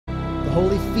The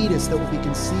holy fetus that will be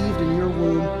conceived in your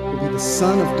womb will be the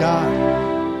Son of God.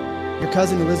 Your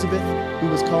cousin Elizabeth, who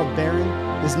was called barren,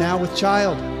 is now with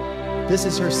child. This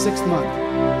is her 6th month.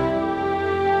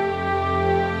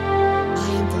 I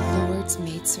am the Lord's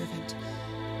maidservant.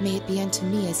 May it be unto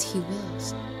me as he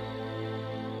wills.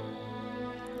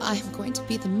 I am going to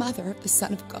be the mother of the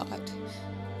Son of God.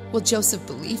 Will Joseph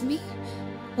believe me?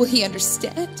 Will he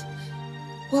understand?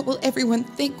 What will everyone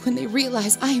think when they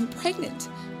realize I am pregnant?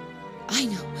 I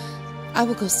know. I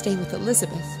will go stay with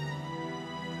Elizabeth.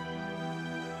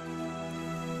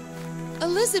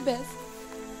 Elizabeth!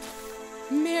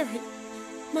 Mary,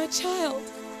 my child.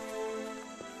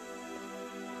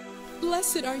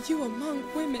 Blessed are you among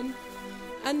women,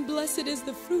 and blessed is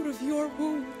the fruit of your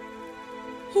womb.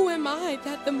 Who am I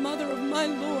that the mother of my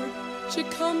Lord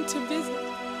should come to visit?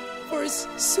 For as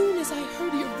soon as I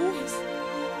heard your voice,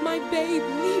 my babe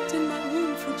leaped in my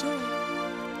womb for joy.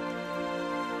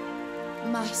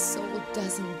 My soul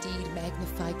does indeed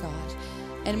magnify God,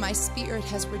 and my spirit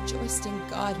has rejoiced in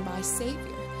God my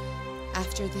Savior.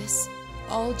 After this,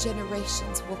 all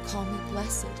generations will call me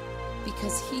blessed,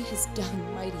 because he has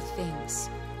done mighty things.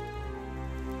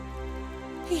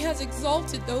 He has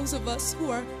exalted those of us who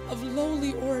are of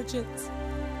lowly origins.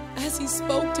 As he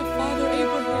spoke to Father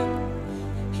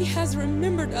Abraham, he has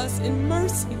remembered us in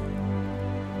mercy.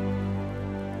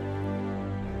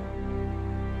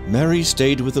 Mary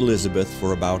stayed with Elizabeth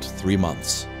for about 3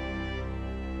 months.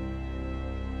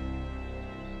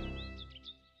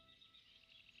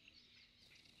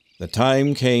 The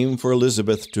time came for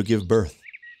Elizabeth to give birth.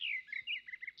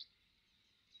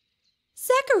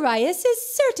 Zacharias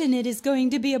is certain it is going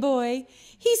to be a boy.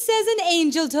 He says an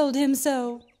angel told him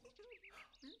so.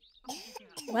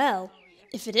 Well,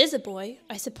 if it is a boy,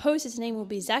 I suppose his name will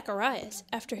be Zacharias,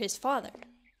 after his father.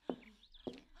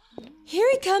 Here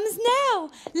he comes now.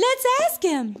 Let's ask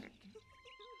him.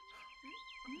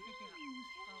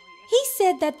 He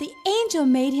said that the angel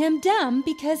made him dumb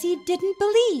because he didn't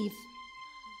believe.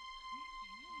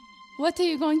 What are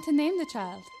you going to name the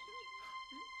child?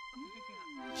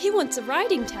 He wants a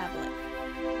writing tablet.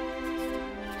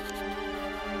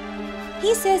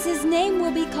 He says his name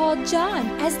will be called John,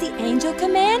 as the angel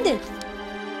commanded.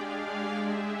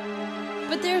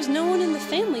 But there's no one in the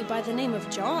family by the name of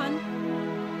John.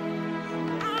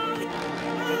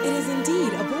 It is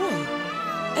indeed a boy,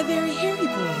 a very hairy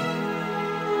boy.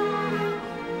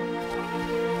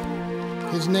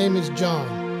 His name is John,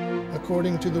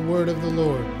 according to the word of the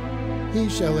Lord. He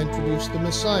shall introduce the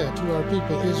Messiah to our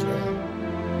people Israel.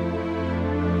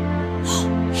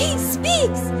 He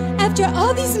speaks! After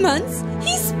all these months,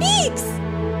 he speaks!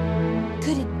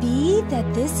 Could it be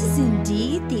that this is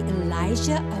indeed the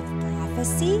Elijah of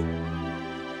prophecy?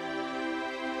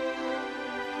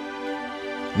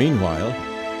 Meanwhile,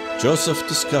 Joseph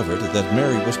discovered that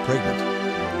Mary was pregnant,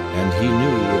 and he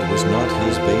knew it was not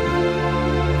his baby.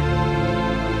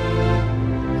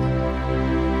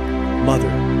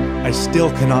 Mother, I still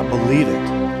cannot believe it.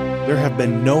 There have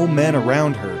been no men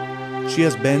around her. She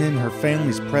has been in her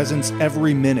family's presence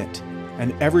every minute,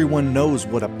 and everyone knows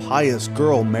what a pious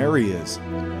girl Mary is.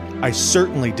 I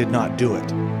certainly did not do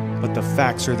it, but the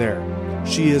facts are there.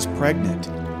 She is pregnant.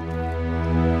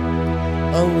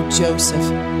 Oh, Joseph,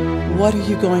 what are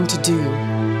you going to do?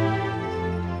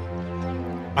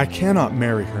 I cannot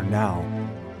marry her now,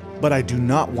 but I do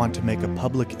not want to make a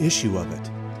public issue of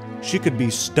it. She could be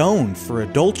stoned for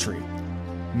adultery.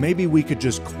 Maybe we could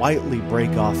just quietly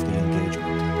break off the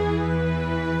engagement.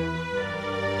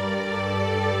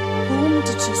 Whom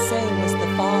did she say was the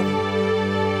father?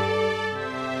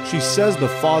 She says the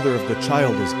father of the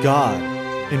child is God,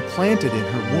 implanted in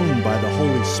her womb by the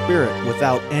Holy Spirit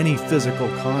without any physical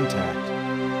contact.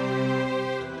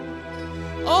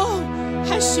 Oh,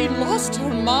 has she lost her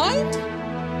mind?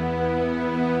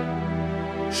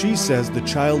 She says the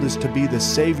child is to be the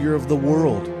Savior of the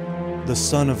world, the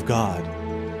Son of God.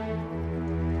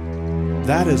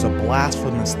 That is a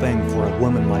blasphemous thing for a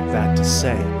woman like that to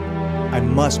say. I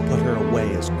must put her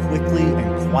away as quickly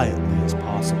and quietly as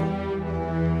possible.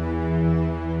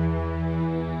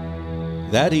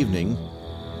 That evening,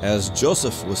 as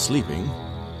Joseph was sleeping,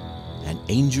 an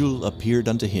angel appeared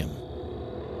unto him.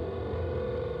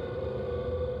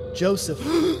 Joseph,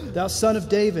 thou son of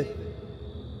David,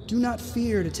 do not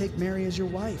fear to take Mary as your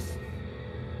wife,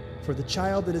 for the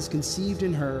child that is conceived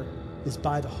in her is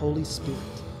by the Holy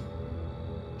Spirit.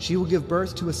 She will give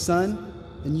birth to a son,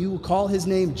 and you will call his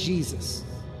name Jesus,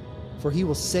 for he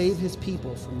will save his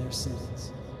people from their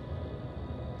sins.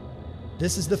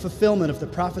 This is the fulfillment of the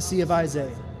prophecy of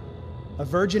Isaiah. A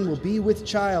virgin will be with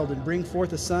child and bring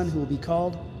forth a son who will be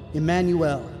called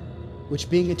Emmanuel, which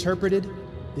being interpreted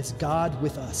is God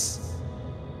with us.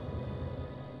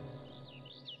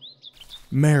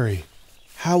 Mary,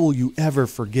 how will you ever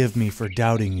forgive me for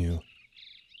doubting you?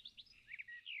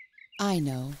 I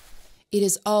know. It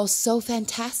is all so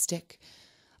fantastic.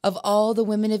 Of all the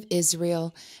women of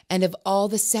Israel and of all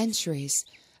the centuries,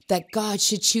 that God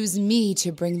should choose me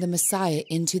to bring the Messiah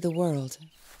into the world.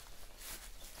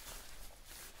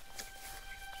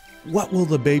 What will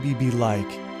the baby be like?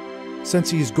 Since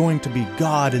he is going to be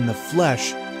God in the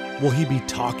flesh, will he be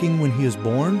talking when he is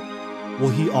born?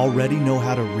 Will he already know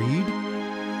how to read?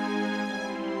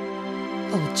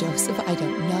 Oh, Joseph, I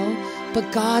don't know,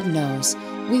 but God knows.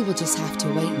 We will just have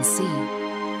to wait and see.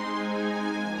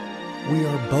 We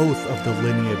are both of the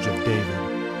lineage of David,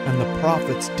 and the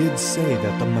prophets did say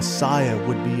that the Messiah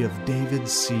would be of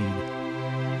David's seed.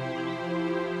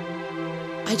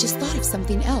 I just thought of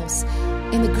something else.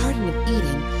 In the Garden of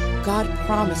Eden, God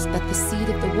promised that the seed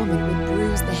of the woman would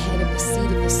bruise the head of the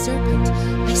seed of the serpent.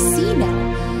 I see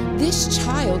now. This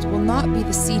child will not be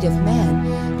the seed of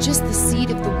man, just the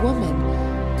seed of the woman.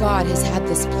 God has had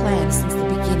this plan since the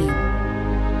beginning.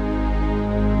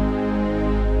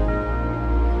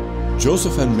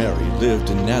 Joseph and Mary lived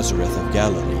in Nazareth of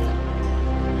Galilee.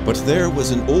 But there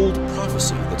was an old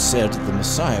prophecy that said the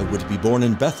Messiah would be born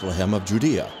in Bethlehem of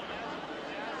Judea.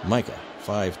 Micah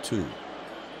 5:2.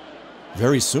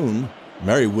 Very soon,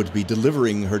 Mary would be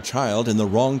delivering her child in the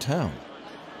wrong town.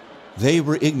 They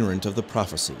were ignorant of the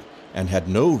prophecy and had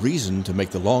no reason to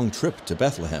make the long trip to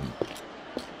Bethlehem.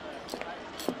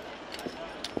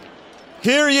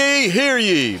 Hear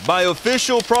ye, by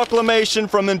official proclamation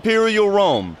from Imperial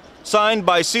Rome, signed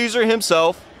by Caesar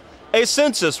himself, a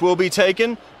census will be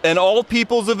taken, and all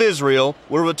peoples of Israel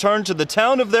will return to the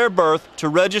town of their birth to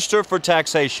register for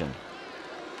taxation.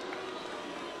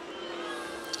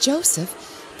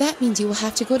 Joseph, that means you will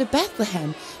have to go to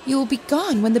Bethlehem. You will be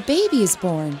gone when the baby is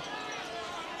born.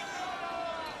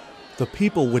 The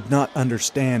people would not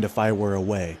understand if I were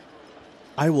away.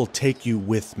 I will take you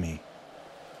with me.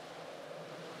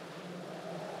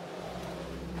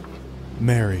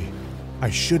 Mary, I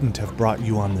shouldn't have brought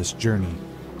you on this journey.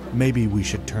 Maybe we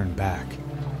should turn back.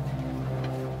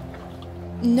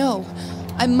 No,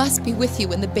 I must be with you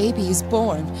when the baby is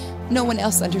born. No one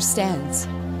else understands.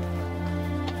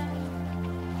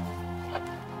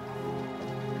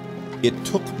 It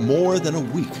took more than a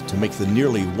week to make the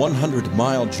nearly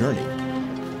 100-mile journey.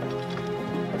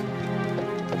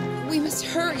 We must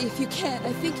hurry if you can.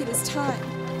 I think it is time.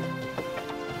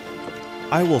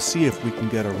 I will see if we can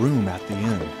get a room at the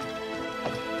inn.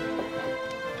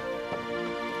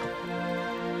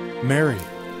 Mary,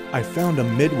 I found a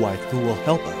midwife who will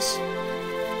help us.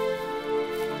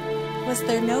 Was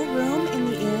there no room in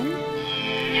the inn?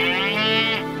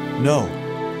 No,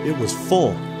 it was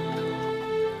full.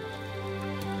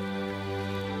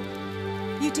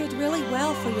 You did really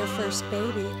well for your first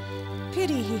baby.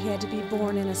 Pity he had to be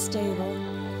born in a stable.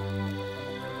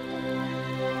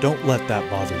 Don't let that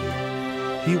bother you.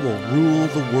 He will rule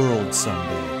the world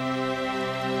someday.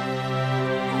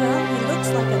 Well, he looks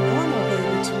like a normal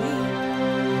baby to me.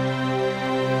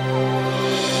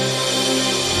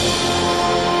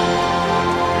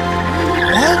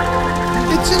 What?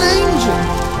 It's an angel!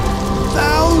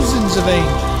 Thousands of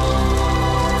angels!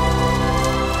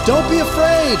 Don't be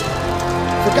afraid,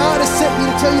 for God has sent me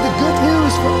to tell you the good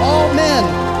news for all men.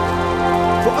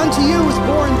 For unto you is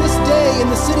born this day in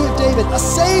the city of David a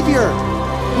Savior,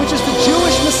 which is the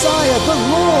Jewish Messiah, the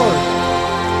Lord.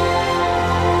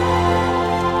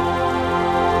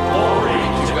 Glory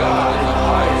to God in the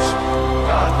highest.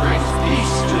 God brings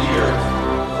peace to the earth,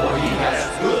 for he has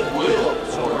good will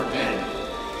toward men.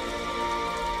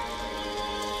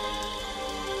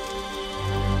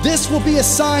 This will be a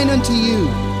sign unto you.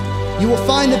 You will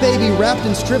find the baby wrapped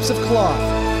in strips of cloth,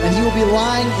 and he will be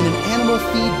lying in an animal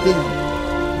feed bin.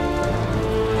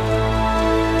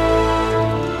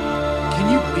 Can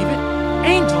you believe it?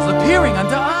 Angels appearing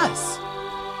unto us!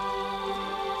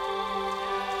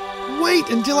 Wait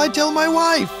until I tell my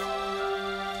wife!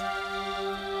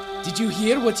 Did you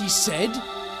hear what he said?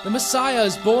 The Messiah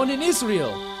is born in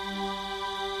Israel.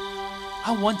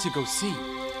 I want to go see.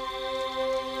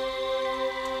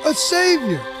 A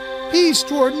Savior! Peace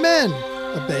toward men!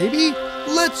 A baby?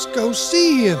 Let's go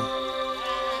see him!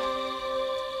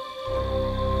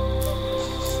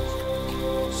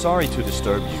 Sorry to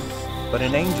disturb you, but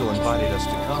an angel invited us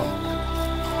to come.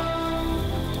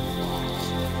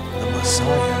 The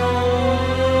Messiah.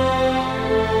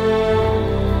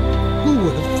 Who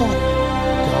would have thought it?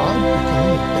 God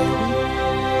becoming a baby?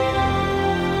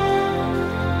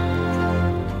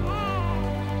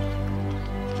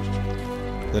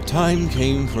 The The time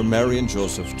came for Mary and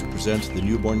Joseph to present the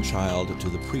newborn child to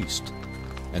the priest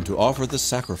and to offer the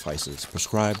sacrifices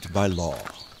prescribed by law.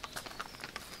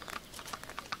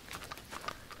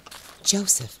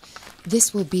 Joseph,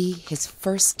 this will be his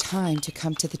first time to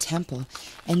come to the temple,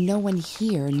 and no one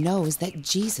here knows that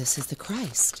Jesus is the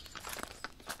Christ.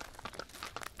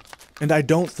 And I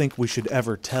don't think we should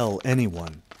ever tell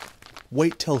anyone.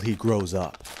 Wait till he grows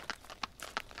up.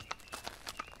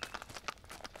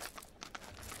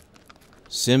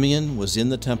 Simeon was in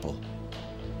the temple.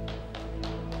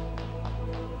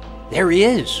 There he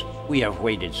is. We have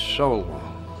waited so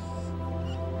long.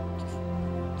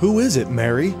 Who is it,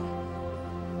 Mary?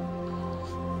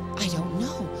 I don't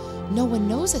know. No one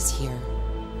knows us here.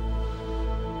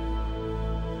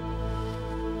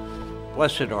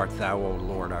 Blessed art thou, O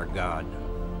Lord our God.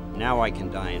 Now I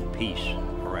can die in peace,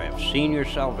 for I have seen your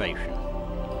salvation,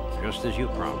 just as you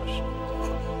promised.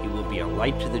 You will be a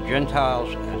light to the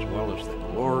Gentiles as well as the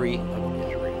glory of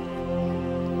Israel.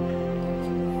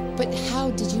 But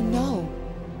how did you know?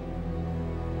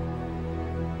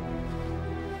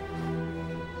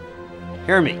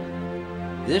 Hear me.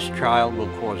 This child will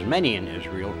cause many in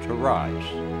Israel to rise,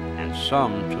 and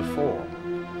some to fall,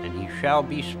 and he shall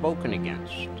be spoken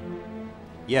against.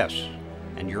 Yes,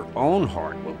 and your own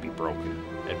heart will be broken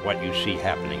at what you see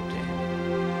happening to him.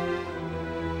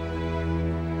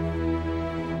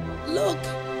 Look,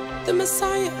 the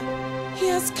Messiah. He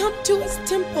has come to his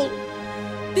temple.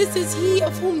 This is he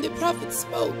of whom the prophet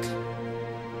spoke.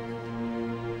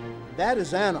 That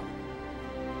is Anna.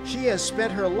 She has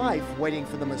spent her life waiting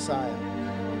for the Messiah.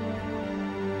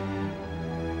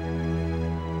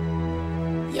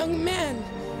 Young man,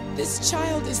 this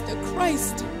child is the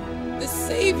Christ, the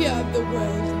Savior of the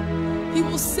world. He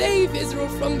will save Israel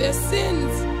from their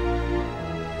sins.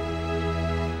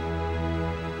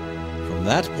 From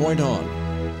that point on,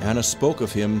 Anna spoke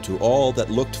of him to all that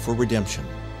looked for redemption.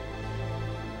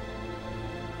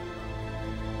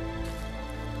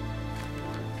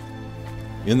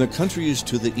 In the countries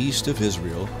to the east of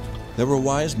Israel, there were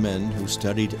wise men who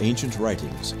studied ancient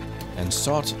writings and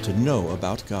sought to know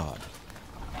about God.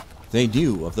 They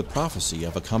knew of the prophecy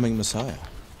of a coming Messiah.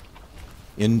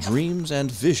 In dreams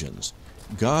and visions,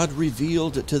 God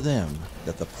revealed to them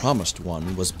that the promised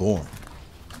one was born.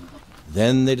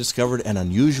 Then they discovered an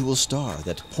unusual star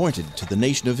that pointed to the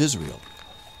nation of Israel.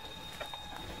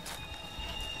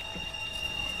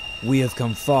 We have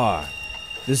come far.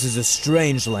 This is a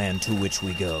strange land to which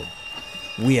we go.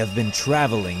 We have been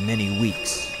traveling many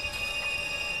weeks.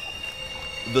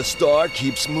 The star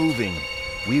keeps moving.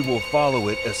 We will follow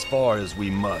it as far as we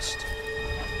must.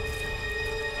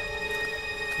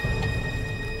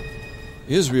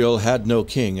 Israel had no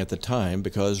king at the time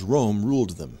because Rome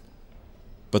ruled them.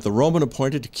 But the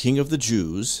Roman-appointed king of the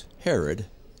Jews, Herod,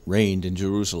 reigned in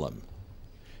Jerusalem.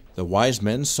 The wise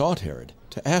men sought Herod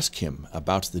to ask him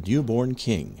about the newborn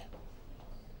king.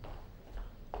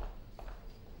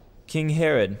 King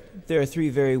Herod, there are 3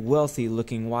 very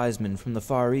wealthy-looking wise men from the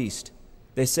Far East.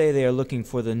 They say they are looking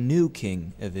for the new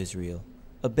king of Israel,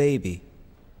 a baby.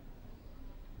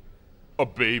 A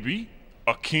baby?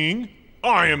 A king?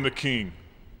 I am the king.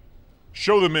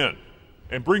 Show them in,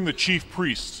 and bring the chief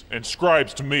priests and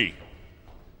scribes to me.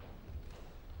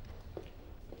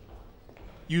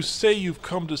 You say you've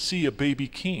come to see a baby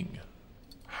king.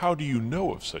 How do you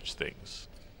know of such things?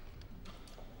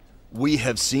 We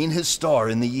have seen his star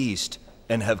in the east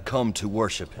and have come to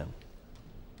worship him.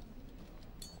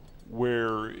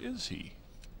 Where is he?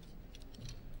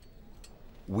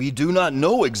 We do not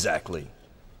know exactly.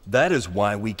 That is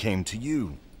why we came to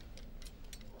you.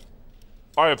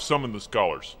 I have summoned the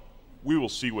scholars. We will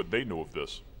see what they know of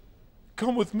this.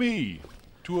 Come with me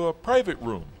to a private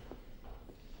room.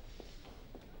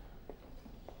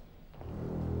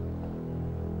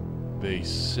 They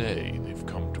say they've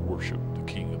come to worship the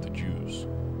King of the Jews,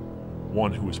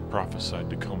 one who is prophesied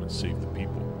to come and save the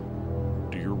people.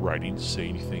 Do your writings say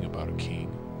anything about a king?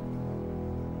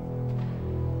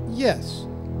 Yes,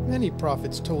 many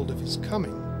prophets told of his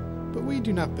coming, but we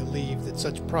do not believe that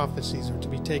such prophecies are to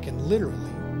be taken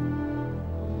literally.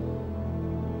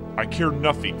 I care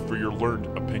nothing for your learned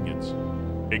opinions.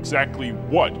 Exactly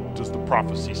what does the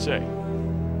prophecy say?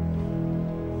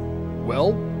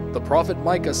 Well, the prophet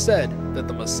Micah said that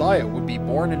the Messiah would be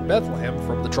born in Bethlehem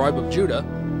from the tribe of Judah.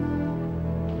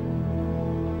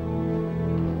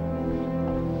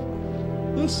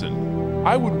 Listen,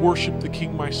 I would worship the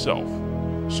king myself,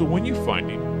 so when you find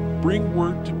him, bring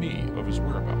word to me of his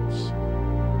whereabouts.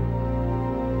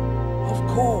 Of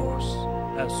course.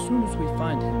 As soon as we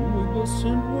find him, we will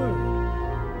send word.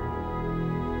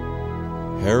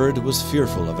 Herod was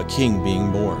fearful of a king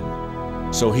being born.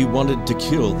 So he wanted to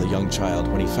kill the young child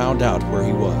when he found out where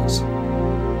he was.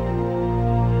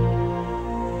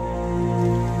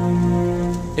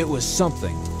 It was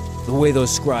something, the way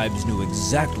those scribes knew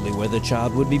exactly where the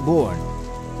child would be born,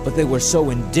 but they were so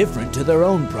indifferent to their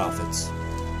own prophets.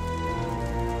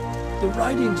 The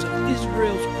writings of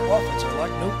Israel's prophets are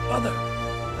like no other.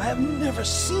 I have never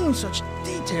seen such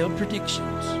detailed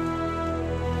predictions.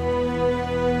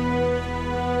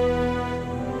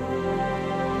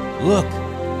 Look,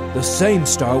 the same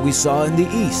star we saw in the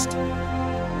east.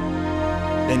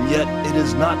 And yet it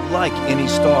is not like any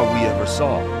star we ever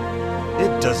saw.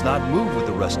 It does not move with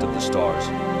the rest of the stars,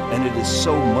 and it is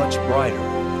so much brighter.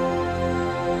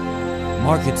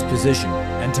 Mark its position,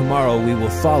 and tomorrow we will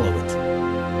follow it.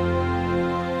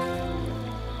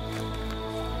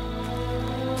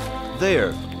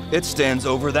 There, it stands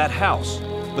over that house.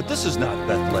 But this is not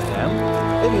Bethlehem.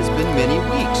 It has been many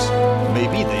weeks.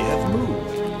 Maybe they have moved.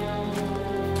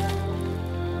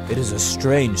 It is a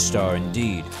strange star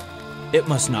indeed. It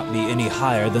must not be any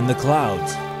higher than the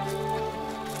clouds.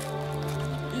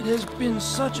 It has been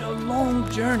such a long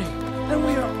journey, and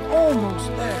we are almost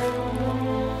there.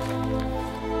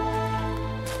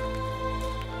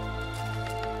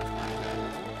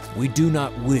 We do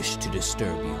not wish to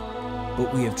disturb you,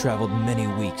 but we have traveled many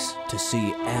weeks to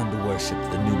see and worship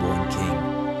the newborn king.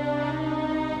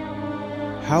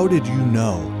 How did you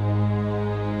know?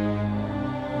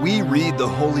 We read the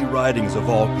holy writings of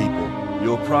all people.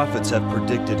 Your prophets have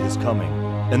predicted his coming,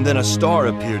 and then a star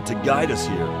appeared to guide us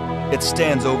here. It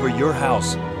stands over your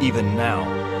house even now.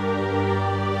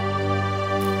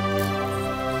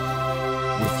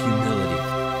 With humility,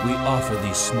 we offer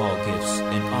these small gifts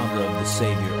in honor of the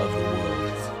Savior of the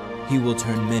world. He will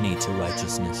turn many to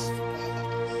righteousness.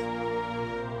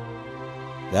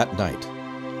 That night,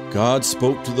 God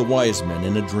spoke to the wise men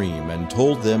in a dream and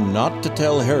told them not to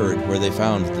tell Herod where they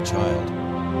found the child,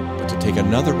 but to take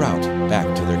another route back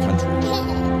to their country.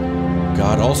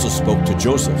 God also spoke to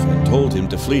Joseph and told him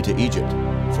to flee to Egypt,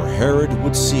 for Herod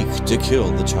would seek to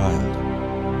kill the child.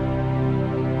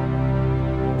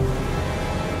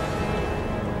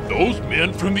 Those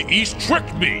men from the east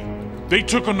tricked me. They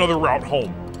took another route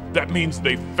home. That means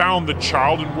they found the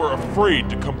child and were afraid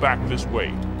to come back this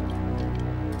way.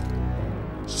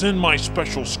 Send my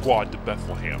special squad to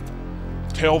Bethlehem.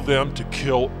 Tell them to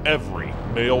kill every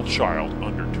male child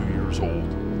under 2 years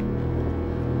old.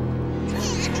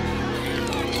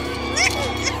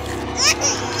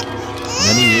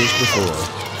 Many years before,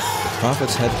 the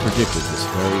prophets had predicted this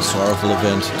very sorrowful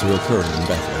event to occur in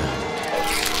Bethlehem.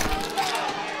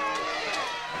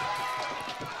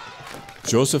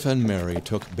 Joseph and Mary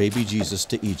took baby Jesus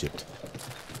to Egypt.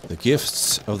 The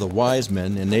gifts of the wise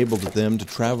men enabled them to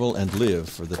travel and live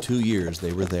for the 2 years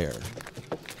they were there.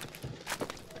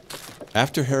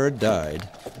 After Herod died,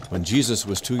 when Jesus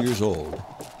was 2 years old,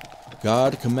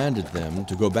 God commanded them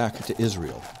to go back to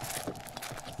Israel.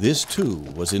 This too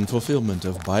was in fulfillment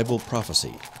of Bible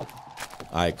prophecy.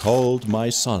 I called my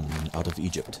son out of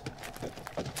Egypt.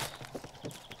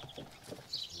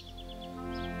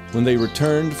 When they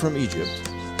returned from Egypt,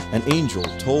 an angel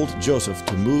told Joseph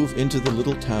to move into the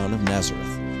little town of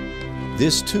Nazareth.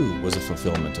 This too was a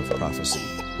fulfillment of prophecy,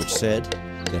 which said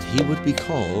that he would be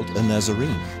called a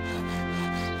Nazarene.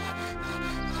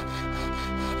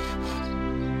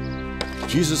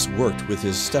 Jesus worked with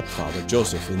his stepfather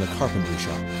Joseph in the carpentry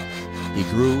shop. He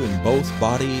grew in both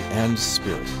body and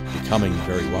spirit, becoming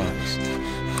very wise.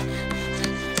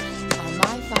 Are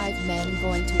my 5 men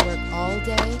going to work all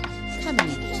day? Come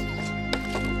and eat.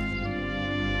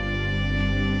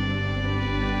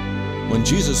 When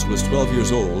Jesus was 12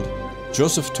 years old,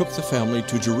 Joseph took the family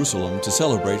to Jerusalem to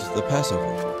celebrate the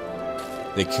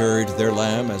Passover. They carried their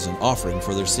lamb as an offering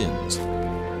for their sins.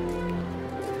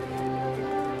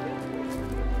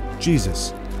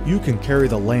 Jesus, you can carry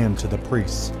the lamb to the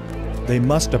priests. They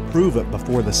must approve it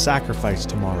before the sacrifice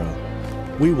tomorrow.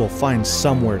 We will find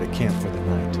somewhere to camp for the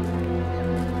night.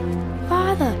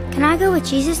 Father, can I go with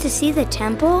Jesus to see the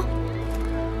temple?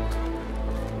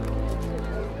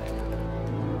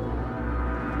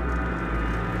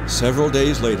 Several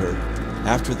days later,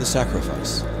 after the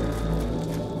sacrifice,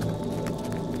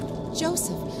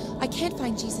 Joseph, I can't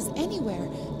find Jesus anywhere.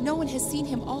 No one has seen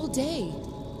him all day.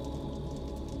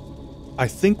 I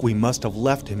think we must have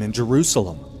left him in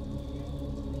Jerusalem.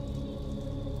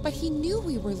 But he knew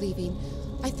we were leaving.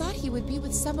 I thought he would be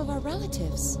with some of our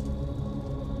relatives.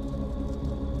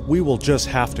 We will just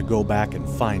have to go back and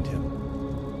find him.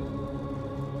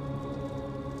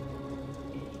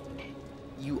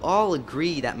 You all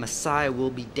agree that Messiah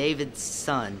will be David's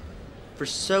son, for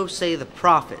so say the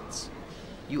prophets.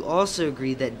 You also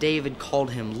agree that David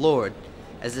called him Lord,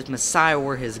 as if Messiah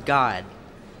were his God.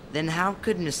 Then how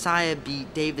could Messiah be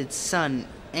David's son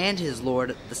and his Lord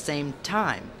at the same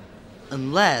time?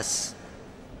 Unless...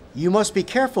 You must be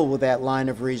careful with that line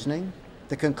of reasoning.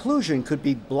 The conclusion could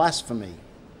be blasphemy.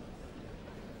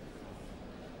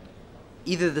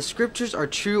 Either the scriptures are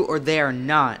true or they are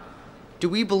not. Do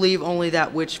we believe only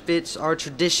that which fits our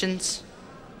traditions?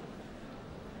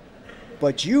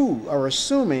 But you are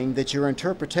assuming that your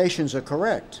interpretations are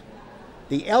correct.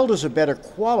 The elders are better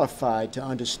qualified to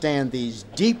understand these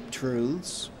deep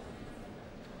truths.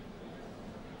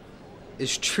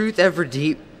 Is truth ever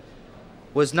deep?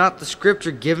 Was not the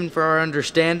scripture given for our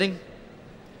understanding?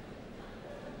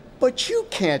 But you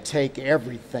can't take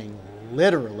everything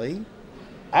literally.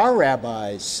 Our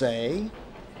rabbis say...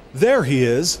 There he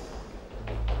is.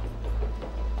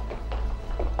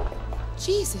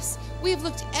 Jesus, we have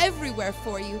looked everywhere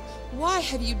for you. Why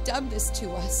have you done this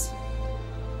to us?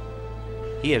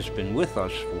 He has been with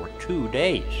us for 2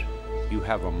 days. You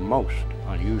have a most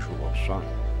unusual son.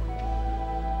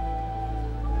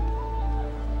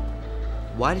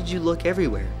 Why did you look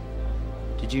everywhere?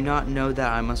 Did you not know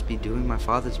that I must be doing my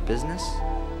Father's business?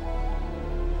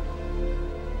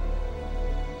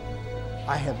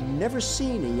 I have never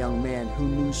seen a young man who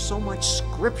knew so much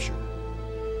scripture.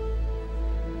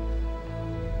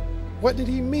 What did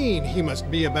he mean he must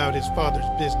be about his father's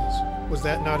business? Was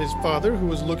that not his father who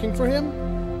was looking for him?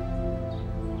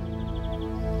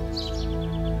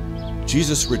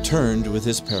 Jesus returned with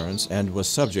his parents and was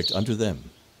subject unto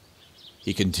them.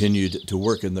 He continued to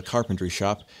work in the carpentry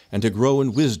shop and to grow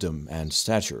in wisdom and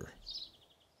stature.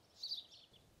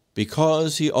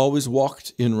 Because he always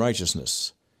walked in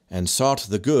righteousness and sought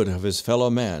the good of his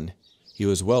fellow man, he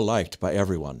was well liked by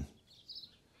everyone.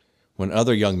 When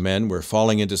other young men were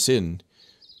falling into sin,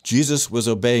 Jesus was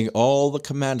obeying all the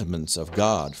commandments of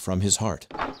God from his heart.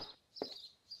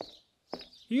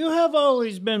 You have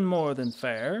always been more than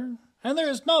fair, and there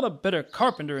is not a better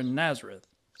carpenter in Nazareth.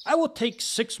 I will take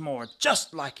 6 more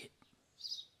just like it.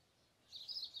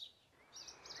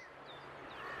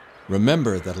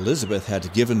 Remember that Elizabeth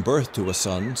had given birth to a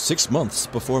son 6 months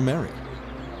before Mary.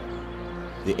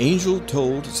 The angel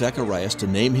told Zacharias to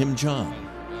name him John,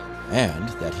 and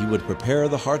that he would prepare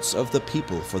the hearts of the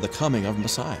people for the coming of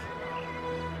Messiah.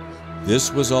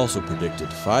 This was also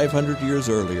predicted 500 years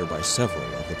earlier by several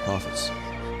of the prophets.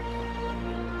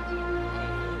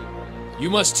 You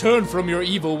must turn from your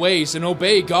evil ways and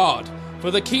obey God,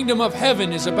 for the kingdom of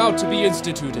heaven is about to be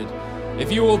instituted.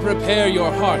 If you will prepare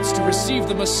your hearts to receive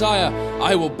the Messiah,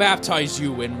 I will baptize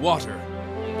you in water.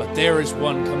 But there is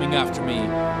one coming after me,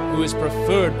 who is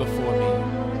preferred before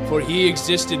me, for he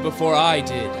existed before I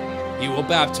did. He will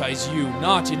baptize you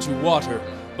not into water,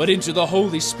 but into the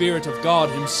Holy Spirit of God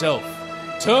himself.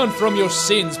 Turn from your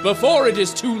sins before it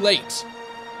is too late.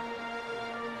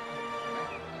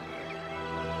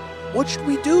 What should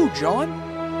we do, John?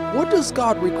 What does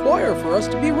God require for us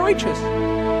to be righteous?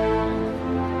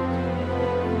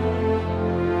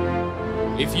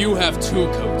 If you have 2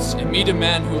 coats and meet a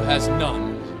man who has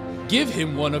none, give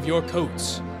him one of your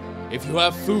coats. If you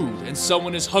have food and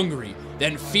someone is hungry,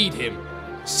 then feed him.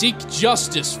 Seek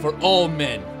justice for all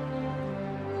men.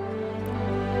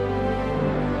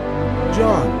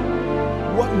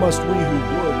 John, what must we who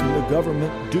work in the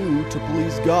government do to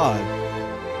please God?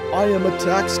 I am a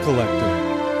tax collector,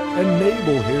 and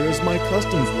Nabal here is my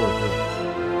customs worker.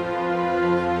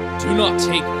 Do not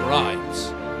take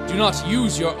bribes. Do not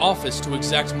use your office to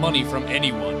exact money from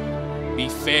anyone. Be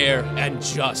fair and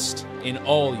just in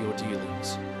all your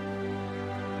dealings.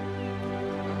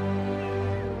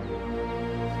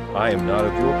 I am not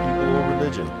of your people or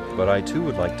religion, but I too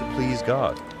would like to please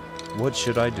God. What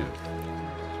should I do?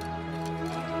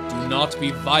 Do not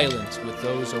be violent with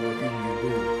those over whom you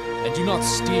rule, and do not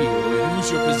steal or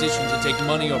use your position to take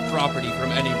money or property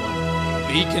from anyone.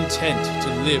 Be content to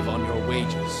live on your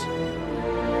wages.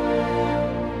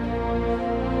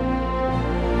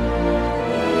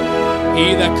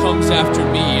 He that comes after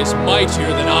me is mightier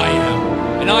than I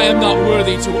am, and I am not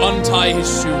worthy to untie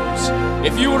his shoes.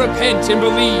 If you repent and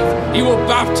believe, he will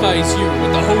baptize you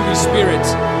with the Holy Spirit.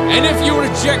 And if you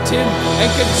reject him and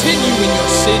continue in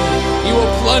your sin, he will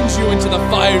plunge you into the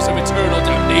fires of eternal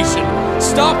damnation.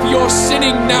 Stop your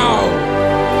sinning now!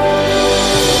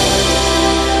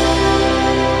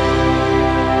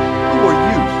 Who are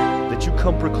you that you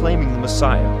come proclaiming the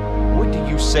Messiah? What do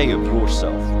you say of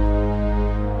yourself?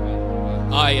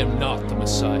 I am not the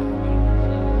Messiah.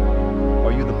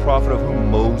 Are you the prophet of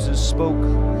whom Moses spoke?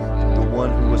 The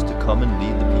one who was to come and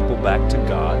lead the people back to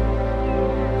God?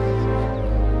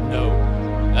 No.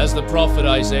 As the prophet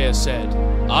Isaiah said,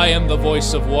 I am the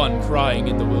voice of one crying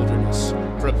in the wilderness.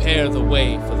 prepare the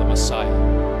way for the Messiah.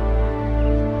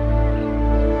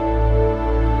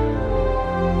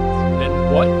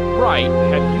 Then what right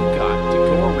have you got to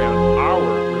go around our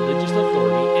religious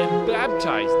authority and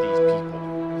baptize these people?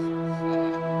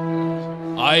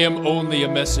 I am only a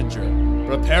messenger,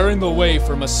 preparing the way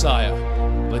for Messiah.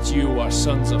 But you are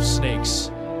sons of snakes.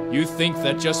 You think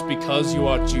that just because you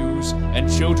are Jews and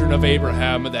children of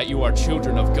Abraham that you are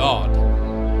children of God.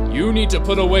 You need to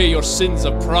put away your sins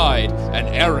of pride and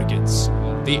arrogance.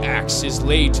 The axe is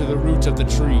laid to the root of the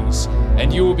trees,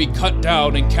 and you will be cut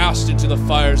down and cast into the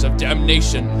fires of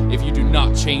damnation if you do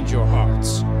not change your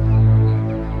hearts.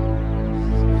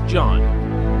 John,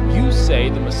 you say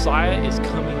the Messiah is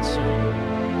coming soon.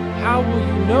 How will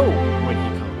you know when he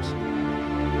comes?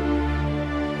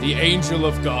 The angel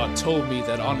of God told me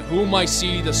that on whom I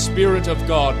see the Spirit of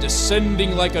God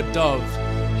descending like a dove,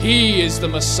 he is the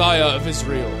Messiah of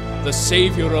Israel, the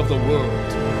Savior of the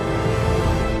world.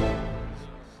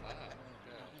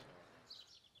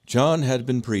 John had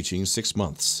been preaching 6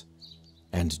 months,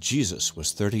 and Jesus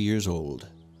was 30 years old.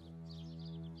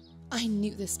 I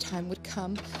knew this time would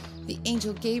come. The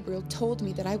angel Gabriel told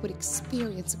me that I would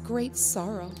experience great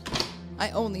sorrow.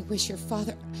 I only wish your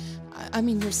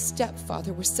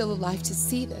stepfather were still alive to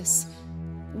see this.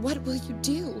 What will you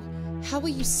do? How will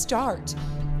you start?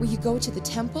 Will you go to the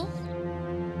temple?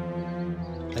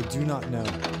 I do not know.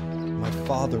 My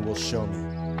father will show me.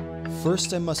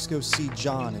 First I must go see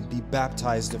John and be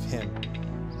baptized of him.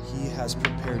 He has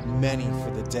prepared many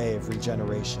for the day of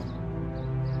regeneration.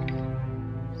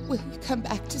 Will you come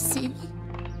back to see me?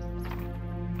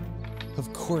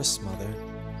 Of course, Mother.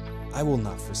 I will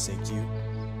not forsake you.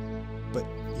 But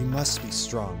you must be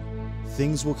strong.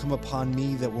 Things will come upon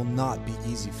me that will not be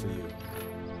easy for you.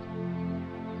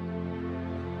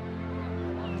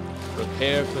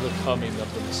 Prepare for the coming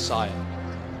of the Messiah.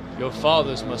 Your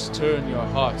fathers must turn your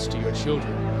hearts to your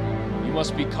children. You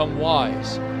must become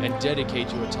wise and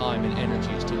dedicate your time and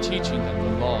energies to teaching them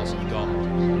the laws of God.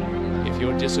 If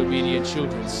your disobedient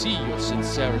children see your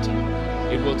sincerity,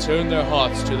 it will turn their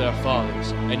hearts to their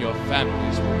fathers, and your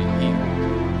families will be healed.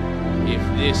 If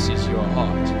this is your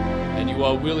heart, and you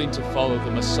are willing to follow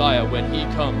the Messiah when he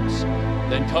comes,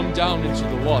 then come down into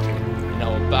the water, and I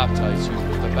will baptize you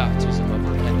with the baptism of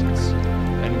repentance.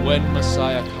 And when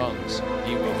Messiah comes,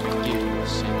 he will forgive your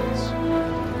sins.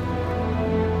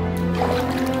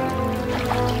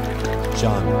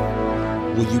 John,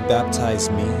 will you baptize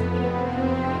me?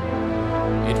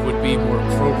 It would be more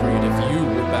appropriate if you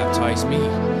would baptize me.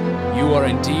 You are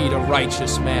indeed a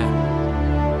righteous man.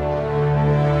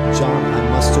 John, I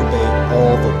must obey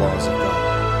all the laws of God.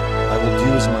 I will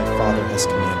do as my Father has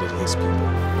commanded his people.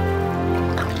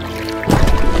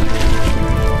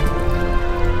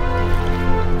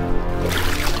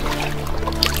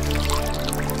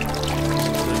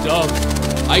 The dove.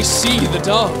 I see the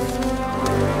dove.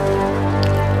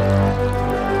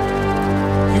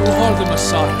 You are the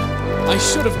Messiah. I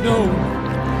should have known.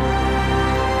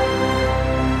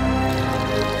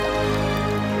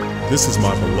 This is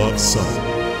my beloved Son,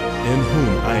 in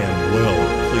whom I am well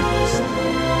pleased.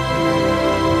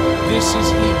 This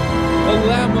is he, the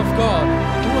Lamb of God,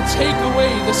 who will take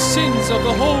away the sins of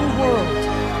the whole world.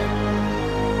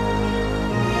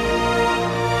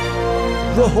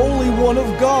 The Holy One of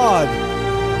God!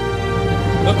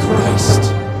 The Christ!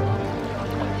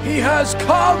 He has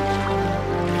come!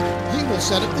 He will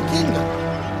set up the kingdom.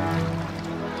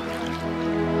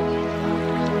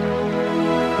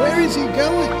 Where is he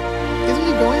going? Isn't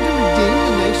he going to redeem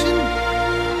the nation?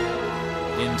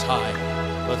 In time,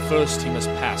 but first he must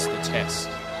pass the test.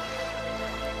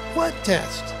 What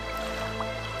test?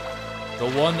 The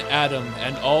one Adam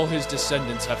and all his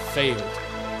descendants have failed.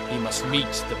 He must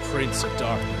meet the Prince of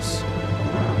Darkness.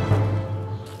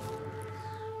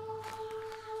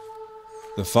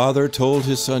 The Father told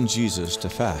his Son Jesus to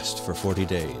fast for 40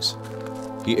 days.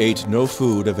 He ate no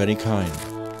food of any kind.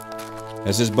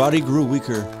 As his body grew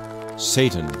weaker,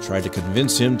 Satan tried to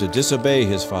convince him to disobey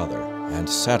his Father and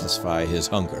satisfy his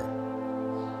hunger.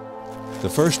 The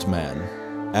first man,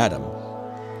 Adam,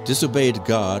 disobeyed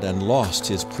God and lost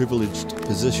his privileged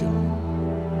position.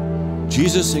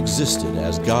 Jesus existed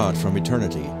as God from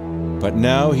eternity, but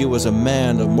now he was a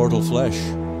man of mortal flesh.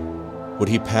 Would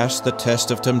he pass the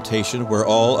test of temptation where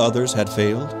all others had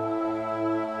failed?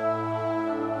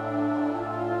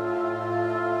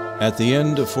 At the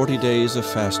end of 40 days of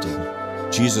fasting,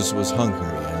 Jesus was hungry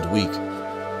and weak.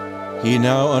 He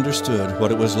now understood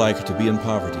what it was like to be in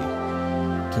poverty,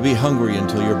 to be hungry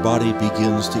until your body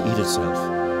begins to eat itself.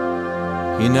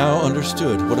 He now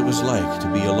understood what it was like to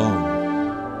be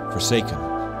alone, forsaken,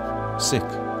 sick,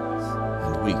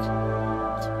 and weak.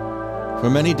 For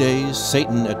many days,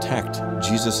 Satan attacked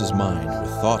Jesus' mind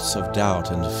with thoughts of doubt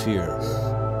and fear.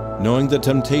 Knowing that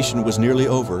temptation was nearly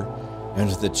over and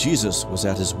that Jesus was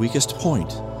at his weakest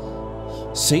point,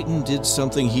 Satan did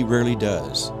something he rarely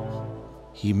does.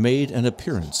 He made an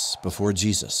appearance before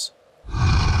Jesus.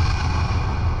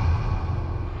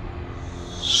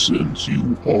 Since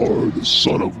you are the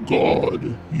Son of God,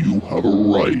 you have a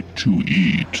right to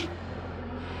eat.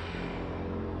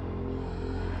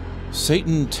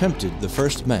 Satan tempted the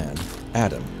first man,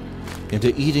 Adam,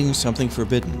 into eating something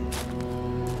forbidden.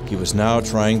 He was now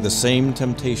trying the same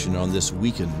temptation on this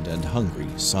weakened and hungry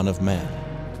Son of Man.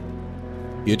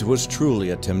 It was truly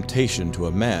a temptation to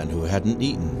a man who hadn't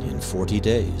eaten in 40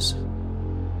 days.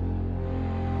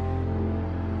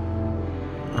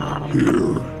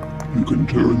 Here, you can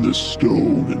turn this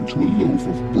stone into a loaf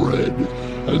of bread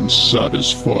and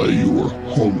satisfy your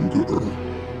hunger.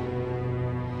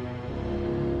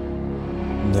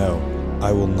 No,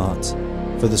 I will not.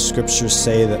 For the scriptures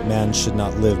say that man should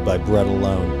not live by bread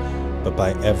alone, but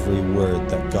by every word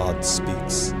that God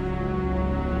speaks.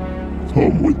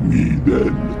 Come with me,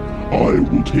 then. I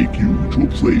will take you to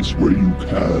a place where you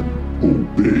can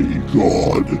obey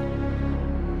God.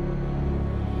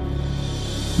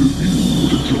 If you were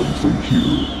to jump from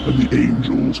here, and the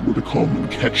angels were to come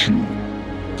and catch you,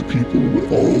 the people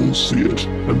would all see it,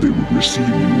 and they would receive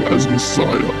you as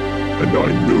Messiah. And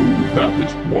I know that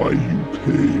is why you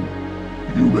came.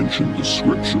 You mentioned the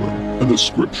scripture, and the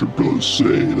scripture does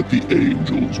say that the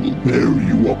angels will bear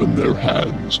you up in their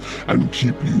hands and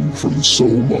keep you from so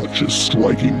much as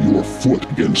striking your foot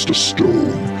against a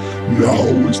stone. Now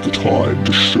is the time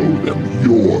to show them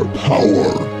your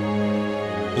power.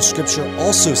 The scripture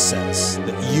also says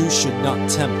that you should not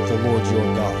tempt the Lord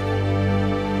your God.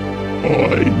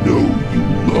 I know you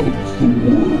love the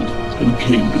world and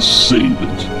came to save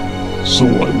it. So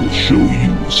I will show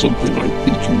you something I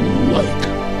think you will like.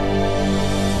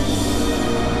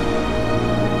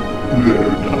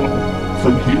 There now.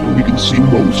 From here we can see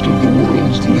most of the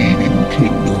world's leading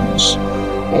kingdoms.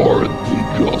 Aren't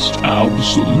they just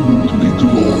absolutely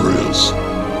glorious?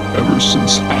 Ever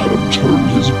since Adam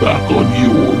turned his back on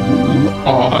your rule,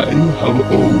 I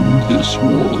have owned this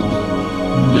world.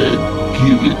 Then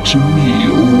give it to me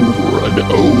over and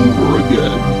over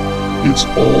again. It's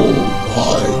all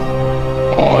mine.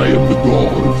 I am the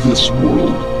god of this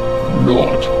world,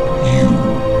 not you.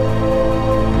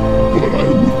 But I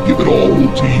would give it all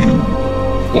to you,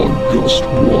 on just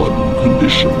one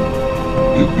condition.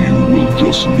 If you will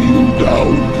just kneel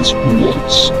down this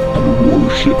once and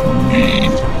worship me,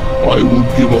 I will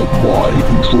give up my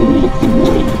control of the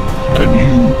world, and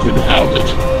you can have it,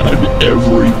 and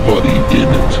everybody in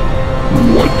it.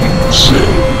 What do you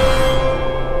say?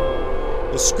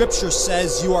 The scripture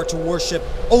says you are to worship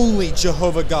only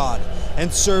Jehovah God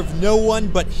and serve no one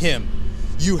but him.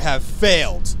 You have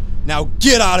failed. Now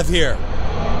get out of here!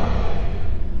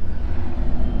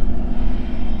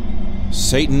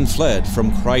 Satan fled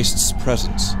from Christ's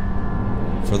presence.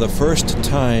 For the first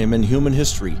time in human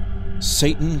history,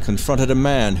 Satan confronted a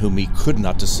man whom he could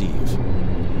not deceive.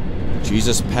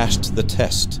 Jesus passed the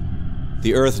test.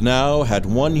 The earth now had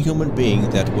one human being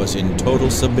that was in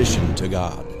total submission to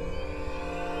God.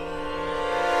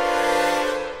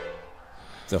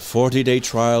 The 40-day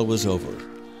trial was over,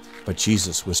 but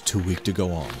Jesus was too weak to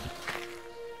go on.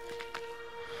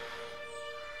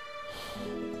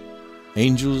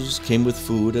 Angels came with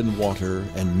food and water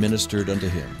and ministered unto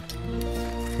him.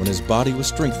 When his body was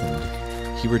strengthened,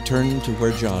 he returned to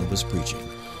where John was preaching.